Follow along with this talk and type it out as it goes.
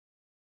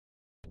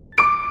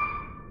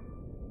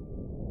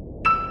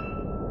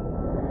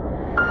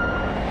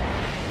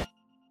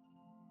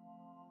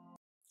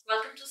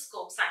To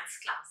scope science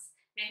class.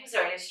 मैं हूं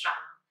जर्लिश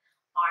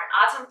राना और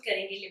आज हम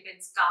करेंगे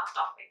लिपिड्स का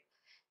टॉपिक।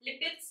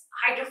 लिपिड्स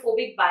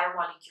हाइड्रोफोबिक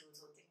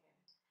बायोमॉलिक्यूल्स होते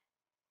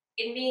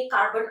हैं। इनमें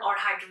कार्बन और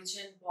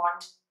हाइड्रोजन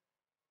बॉन्ड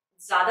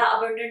ज्यादा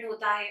अबंडेंट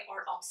होता है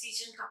और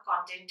ऑक्सीजन का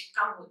कंटेंट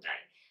कम होता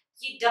है।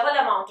 ये डबल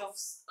अमाउंट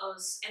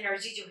ऑफ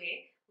एनर्जी जो है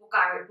वो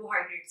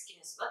कार्बोहाइड्रेट्स की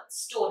निस्बत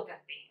स्टोर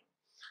करते हैं।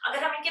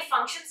 अगर हम इनके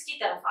फंक्शंस की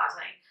तरफ आ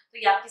जाएं तो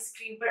ये आपकी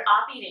स्क्रीन पर आ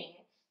भी रहे हैं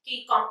कि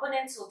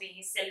कंपोनेंट्स होते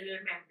हैं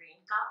सेलुलर मेम्ब्रेन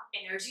का,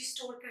 एनर्जी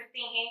स्टोर करते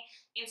हैं,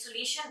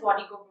 इंसुलेशन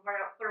बॉडी को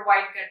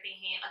प्रोवाइड करते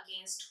हैं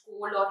अगेंस्ट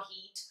कोल्ड और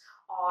हीट,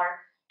 और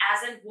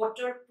as an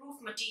water proof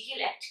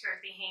material act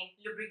करते हैं,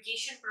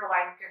 लुब्रिकेशन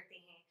प्रोवाइड करते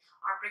हैं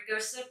और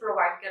प्रिकर्सर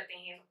प्रोवाइड करते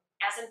हैं,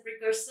 as an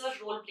precursor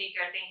role play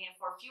करते हैं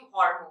फॉर फ्यू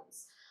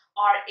हार्मोन्स।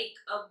 और एक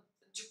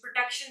जो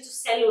प्रोटेक्शन जो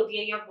सेल होती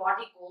है या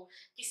बॉडी को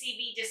किसी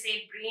भी, जैसे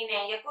ब्रेन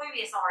है या कोई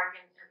भी ऐसा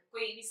ऑर्गन,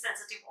 कोई भी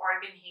सेंसिटिव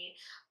ऑर्गन है,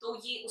 तो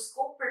ये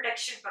उसको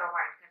प्रोटेक्शन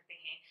प्रोवाइड करते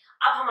हैं।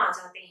 अब हम आ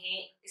जाते हैं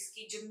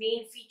इसकी जो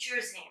मेन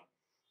फीचर्स हैं।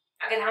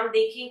 अगर हम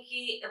देखें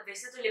कि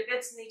वैसे तो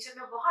लिपिड्स नेचर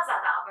में बहुत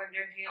ज्यादा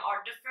अबंडेंट है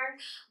और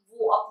डिफरेंट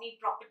वो अपनी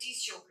प्रॉपर्टीज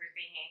शो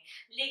करते हैं,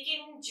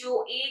 लेकिन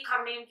जो एक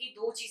हमने इनकी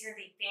दो चीजें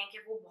देखते हैं कि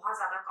वो बहुत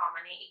ज्यादा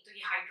कॉमन है। एक तो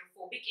ये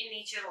हाइड्रोफोबिक इन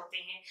नेचर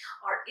होते हैं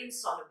और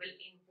इनसॉल्युबल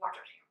इन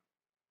वाटर है।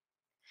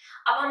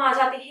 अब हम आ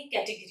जाते हैं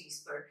कैटेगरीज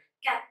पर,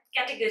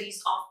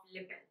 कैटेगरीज ऑफ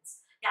लिपिड्स।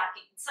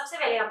 सबसे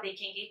पहले हम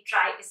देखेंगे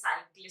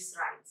ट्राइएसाइल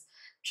ग्लिसराइड्स।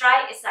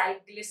 ट्राइएसाइल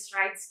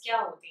ग्लिसराइड्स क्या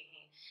होते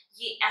हैं?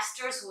 ये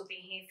एस्टर्स होते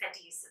हैं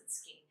फैटी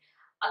एसिड्स के।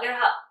 अगर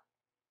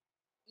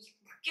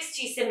किस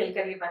चीज से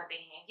मिलकर ये बनते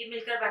हैं? ये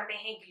मिलकर बनते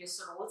हैं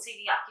ग्लिसरॉल से।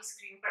 ये आपकी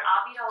स्क्रीन पर आ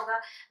भी रहा होगा।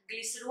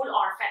 ग्लिसरॉल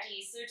और फैटी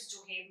एसिड्स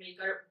जो है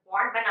मिलकर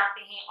बॉन्ड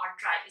बनाते हैं और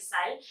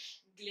ट्राइएसाइल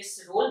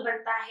ग्लिसरॉल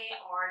बनता है।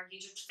 और ये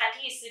जो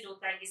फैटी एसिड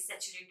होता है ये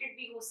सैचुरेटेड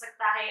भी हो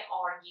सकता है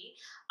और ये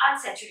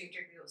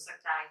अनसैचुरेटेड भी हो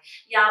सकता है।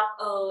 या आप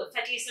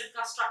फैटी एसिड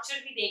का स्ट्रक्चर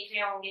भी देख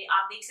रहे होंगे।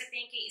 आप देख सकते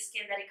हैं कि इसके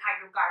अंदर एक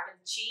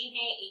हाइड्रोकार्बन चेन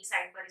है, एक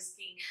साइड पर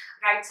इसकी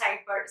राइट साइड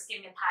पर इसके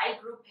मिथाइल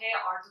ग्रुप है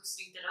और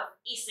दूसरी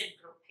तरफ एसिड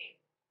ग्रुप है।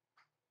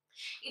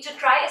 ये जो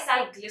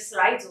ट्राइएसाइल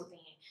ग्लिसराइड्स होते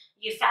हैं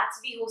ये फैट्स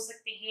भी हो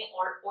सकते हैं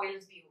और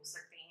ऑयल्स भी हो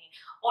सकते हैं।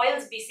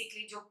 ऑयल्स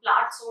बेसिकली जो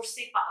प्लांट सोर्स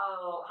से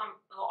हम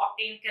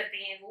ऑब्टेन करते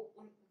हैं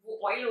वो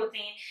ऑयल होते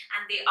हैं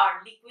and they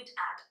are liquid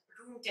at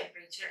room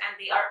temperature and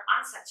they are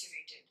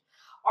unsaturated.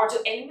 और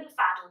जो एनिमल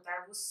फैट होता है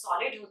वो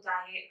सॉलिड होता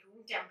है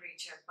रूम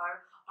टेम्परेचर पर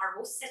और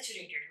वो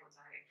सैचुरेटेड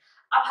होता है।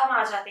 अब हम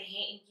आ जाते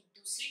हैं इनकी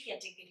दूसरी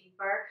कैटेगरी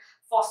पर,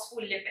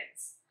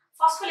 फॉस्फोलिपिड्स।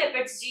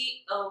 फॉस्फोलिपिड्स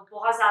जी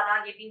बहुत ज्यादा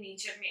ये भी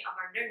नेचर में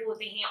अबंडेंट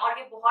होते हैं और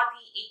ये बहुत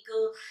ही एक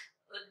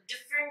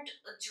डिफरेंट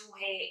जो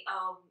है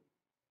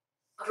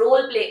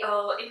रोल प्ले,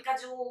 इनका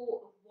जो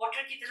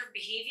वाटर की तरफ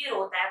बिहेवियर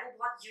होता है वो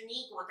बहुत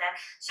यूनिक होता है।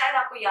 शायद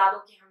आपको याद हो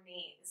कि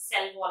हमने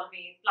सेल वॉल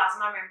में,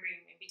 प्लाज्मा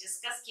मेम्ब्रेन में भी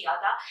डिस्कस किया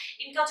था।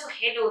 इनका जो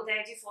हेड होता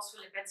है जी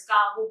फॉस्फोलिपिड्स का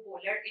वो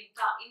पोलर,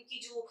 इनकी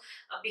जो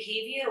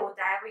बिहेवियर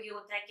होता है वो ये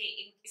होता है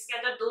कि इसके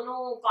अंदर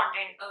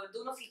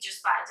दोनों फीचर्स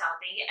पाए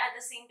जाते हैं। ये at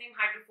the same time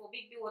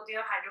hydrophobic भी होते हैं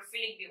और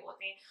हाइड्रोफिलिक भी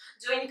होते हैं।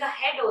 जो इनका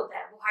हेड होता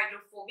है वो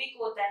हाइड्रोफोबिक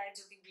होता है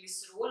जो कि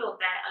ग्लिसरॉल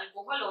होता है,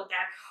 अल्कोहल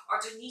होता है,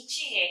 और जो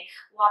नीचे है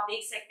वो आप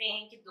देख सकते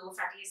हैं कि दो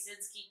फैटी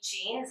एसिड्स की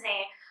चेन्स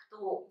हैं,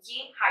 तो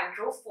ये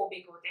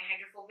हाइड्रोफोबिक होते हैं।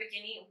 हाइड्रोफोबिक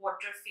यानी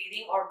वाटर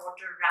फेरिंग और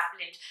वाटर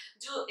रैपेलेंट।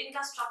 जो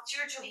इनका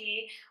स्ट्रक्चर जो है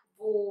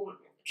वो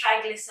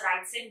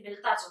ट्राइग्लिसराइड से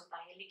मिलता जुलता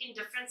है, लेकिन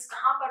डिफरेंस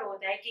कहाँ पर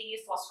होता है कि ये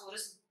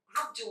फॉस्फोरस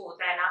ग्रुप जो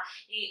होता है ना,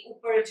 ये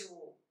ऊपर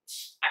जो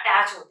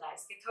अटैच होता है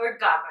इसके थर्ड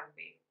कार्बन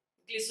पे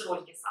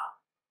ग्लिसरॉल के साथ।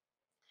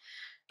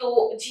 तो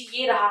जी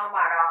ये रहा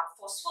हमारा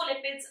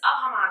फॉस्फोलिपिड्स।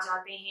 अब हम आ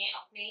जाते हैं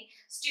अपने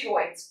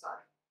स्टेरॉइड्स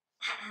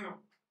पर।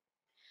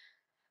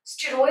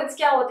 स्टेरॉइड्स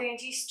क्या होते हैं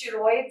जी?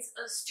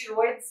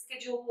 स्टेरॉइड्स के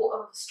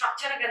जो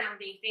स्ट्रक्चर अगर हम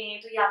देखते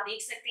हैं तो ये आप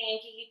देख सकते हैं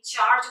कि ये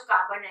चार जो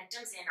कार्बन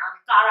एटम्स हैं ना,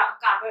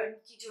 कार्बन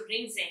की जो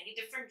रिंग्स हैं, ये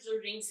डिफरेंट जो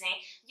रिंग्स हैं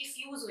ये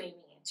फ्यूज हुई हुई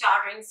हैं,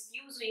 चार रिंग्स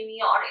फ्यूज हुई हुई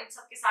हैं और इन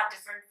सब के साथ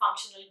डिफरेंट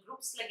फंक्शनल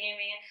ग्रुप्स लगे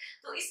हुए हैं।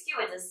 तो इसकी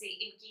वजह से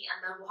इनके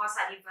अंदर बहुत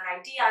सारी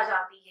वैरायटी आ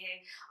जाती है।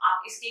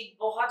 आप इसके एक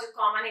बहुत जो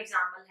कॉमन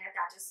एग्जांपल है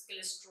दैट इज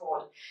कोलेस्ट्रॉल।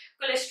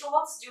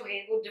 कोलेस्ट्रॉल्स जो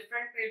है वो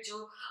डिफरेंट फिर जो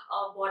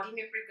बॉडी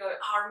में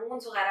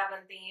हार्मोन्स वगैरह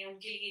बनते हैं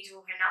उनके लिए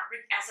जो है ना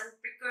as an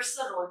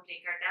precursor role play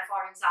करता है।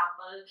 फॉर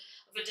एग्जांपल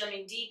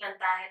विटामिन डी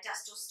बनता है,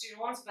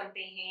 टेस्टोस्टेरोन्स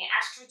बनते हैं,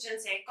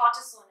 एस्ट्रोजेंस है,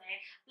 कॉर्टिसोल है,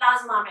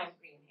 प्लाज्मा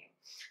मेम्ब्रेन है।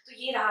 तो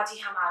ये रहा जी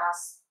हमारा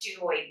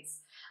स्टेरॉइड्स।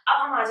 अब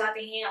हम आ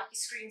जाते हैं आपकी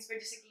स्क्रीन पर,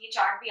 जैसे कि ये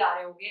चार्ट भी आ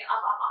रहे होंगे।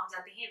 अब आप आ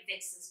जाते हैं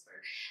वेक्सेस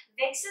पर।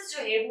 वेक्सेस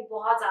जो है वो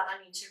बहुत ज्यादा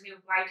नेचर में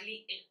वाइडली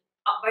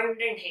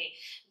अबंडेंट है।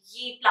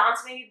 ये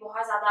प्लांट्स में भी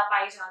बहुत ज्यादा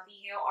पाई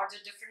जाती है और जो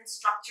डिफरेंट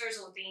स्ट्रक्चर्स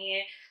होते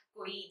हैं,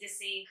 कोई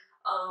जैसे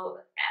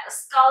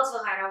स्कल्स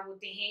वगैरह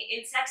होते हैं,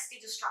 इंसेक्ट्स के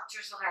जो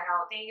स्ट्रक्चर्स वगैरह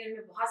होते हैं,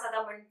 इनमें बहुत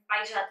ज्यादा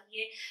पाई जाती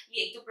है।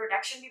 ये एक तो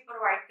प्रोटेक्शन भी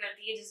प्रोवाइड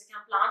करती है, जैसे कि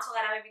हम प्लांट्स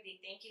वगैरह में भी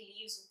देखते हैं कि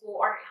लीव्स को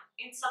और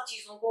इन सब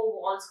चीजों को,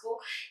 वॉल्स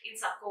को, इन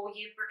सबको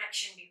ये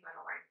प्रोटेक्शन भी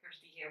प्रोवाइड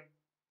करती है।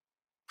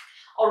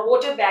 और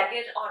वाटर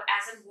बैरियर, और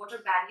एज एन वाटर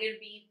बैरियर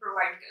भी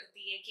प्रोवाइड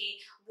करती है कि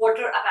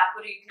वाटर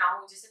एवेपोरेट ना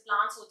हो। जैसे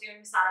प्लांट्स होते हैं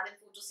उनमें सारा दिन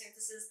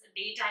फोटोसिंथेसिस,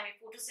 डे टाइम में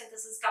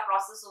फोटोसिंथेसिस का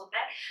प्रोसेस होता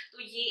है,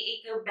 तो ये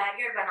एक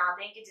बैरियर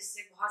बनाते हैं कि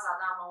जिससे बहुत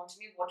ज्यादा अमाउंट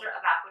में वाटर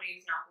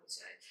एवेपोरेट ना हो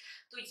जाए।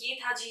 तो ये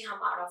था जी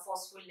हमारा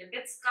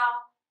फॉस्फोलिपिड्स का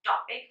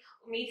टॉपिक।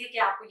 उम्मीद है कि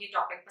आपको ये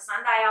टॉपिक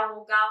पसंद आया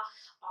होगा।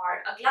 और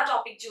अगला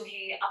टॉपिक जो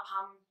है अब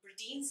हम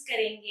प्रोटीन्स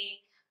करेंगे,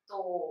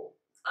 तो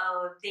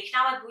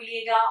देखना मत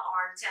भूलिएगा,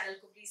 और चैनल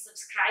को प्लीज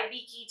सब्सक्राइब भी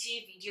कीजिए,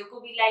 वीडियो को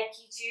भी लाइक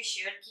कीजिए,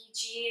 शेयर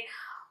कीजिए,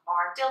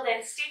 और टिल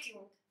देन स्टे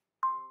ट्यून्ड।